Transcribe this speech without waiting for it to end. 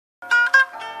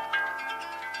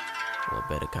What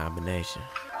better combination?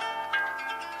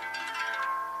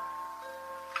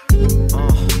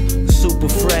 Super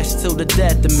fresh till the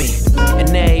death of me.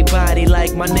 And everybody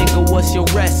like, my nigga, what's your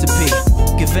recipe?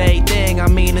 Give everything, I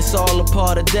mean it's all a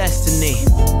part of destiny.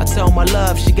 I tell my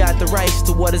love she got the rights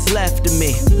to what is left of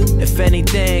me. If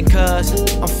anything,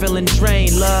 cuz I'm feeling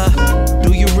drained, love.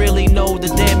 Do you really know the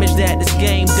damage that this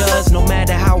game does? No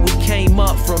matter how we came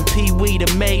up from pee-wee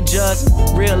to majors,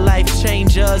 real life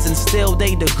changers and still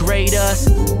they degrade us.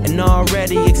 And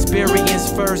already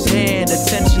experienced firsthand the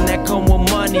tension that come with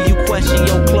money, you question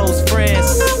your close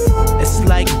friends. It's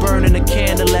like burning a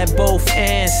candle at both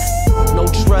ends. No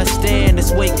trust in,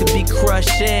 this weight could be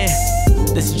crushing.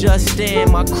 This just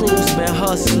in, my crew's been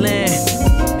hustling.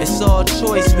 It's all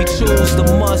choice, we choose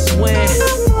the must win.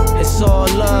 It's all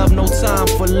love, no time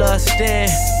for lusting.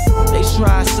 They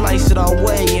try to slice it our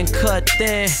way and cut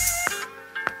thin.